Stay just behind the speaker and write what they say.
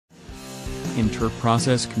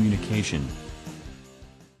Inter-process communication.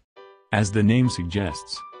 As the name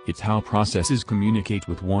suggests, it's how processes communicate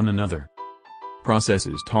with one another.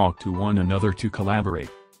 Processes talk to one another to collaborate.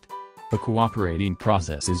 A cooperating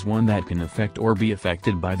process is one that can affect or be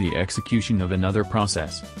affected by the execution of another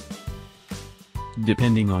process.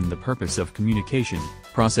 Depending on the purpose of communication,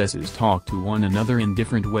 processes talk to one another in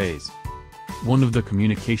different ways. One of the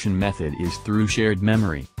communication method is through shared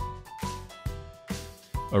memory.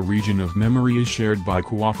 A region of memory is shared by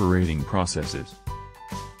cooperating processes.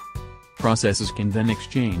 Processes can then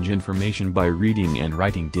exchange information by reading and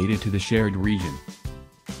writing data to the shared region.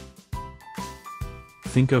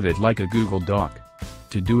 Think of it like a Google Doc.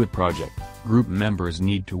 To do a project, group members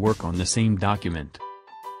need to work on the same document.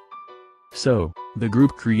 So, the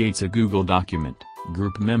group creates a Google document.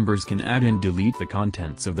 Group members can add and delete the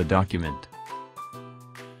contents of the document.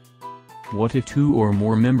 What if two or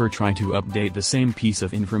more members try to update the same piece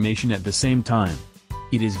of information at the same time?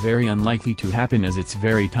 It is very unlikely to happen as it's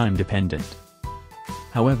very time dependent.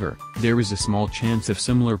 However, there is a small chance of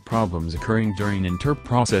similar problems occurring during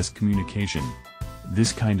inter-process communication.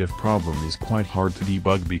 This kind of problem is quite hard to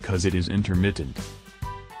debug because it is intermittent.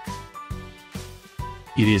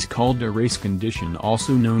 It is called a race condition,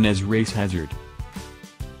 also known as race hazard.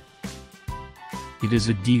 It is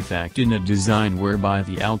a defect in a design whereby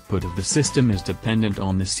the output of the system is dependent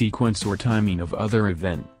on the sequence or timing of other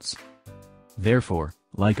events. Therefore,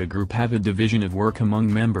 like a group have a division of work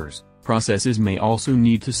among members, processes may also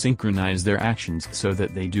need to synchronize their actions so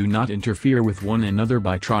that they do not interfere with one another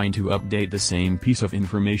by trying to update the same piece of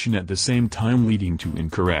information at the same time, leading to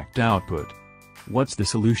incorrect output. What's the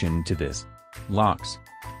solution to this? Locks.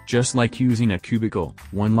 Just like using a cubicle,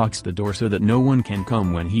 one locks the door so that no one can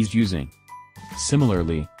come when he's using.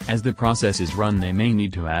 Similarly, as the process is run, they may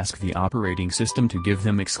need to ask the operating system to give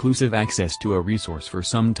them exclusive access to a resource for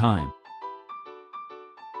some time.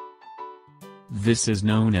 This is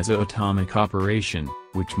known as an atomic operation,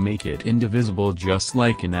 which make it indivisible just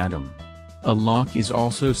like an atom. A lock is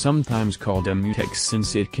also sometimes called a mutex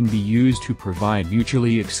since it can be used to provide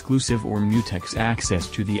mutually exclusive or mutex access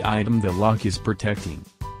to the item the lock is protecting.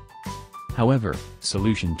 However,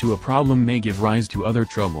 solution to a problem may give rise to other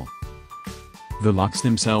trouble. The locks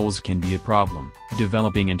themselves can be a problem,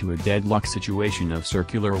 developing into a deadlock situation of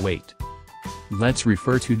circular weight. Let's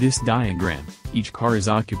refer to this diagram. Each car is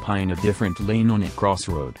occupying a different lane on a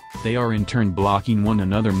crossroad. They are in turn blocking one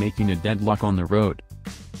another, making a deadlock on the road.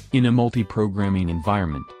 In a multi-programming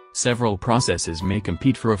environment, several processes may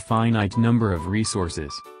compete for a finite number of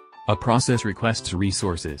resources. A process requests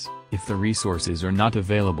resources. If the resources are not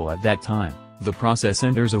available at that time, the process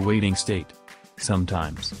enters a waiting state.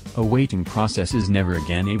 Sometimes, a waiting process is never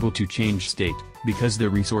again able to change state, because the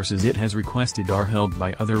resources it has requested are held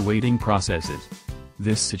by other waiting processes.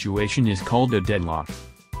 This situation is called a deadlock.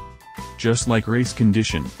 Just like race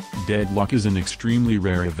condition, deadlock is an extremely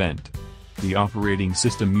rare event. The operating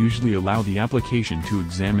system usually allows the application to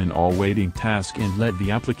examine all waiting tasks and let the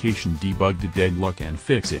application debug the deadlock and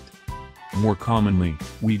fix it. More commonly,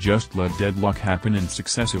 we just let deadlock happen and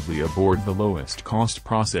successively abort the lowest cost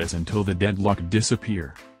process until the deadlock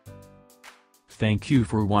disappear. Thank you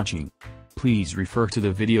for watching. Please refer to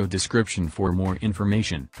the video description for more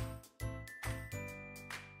information.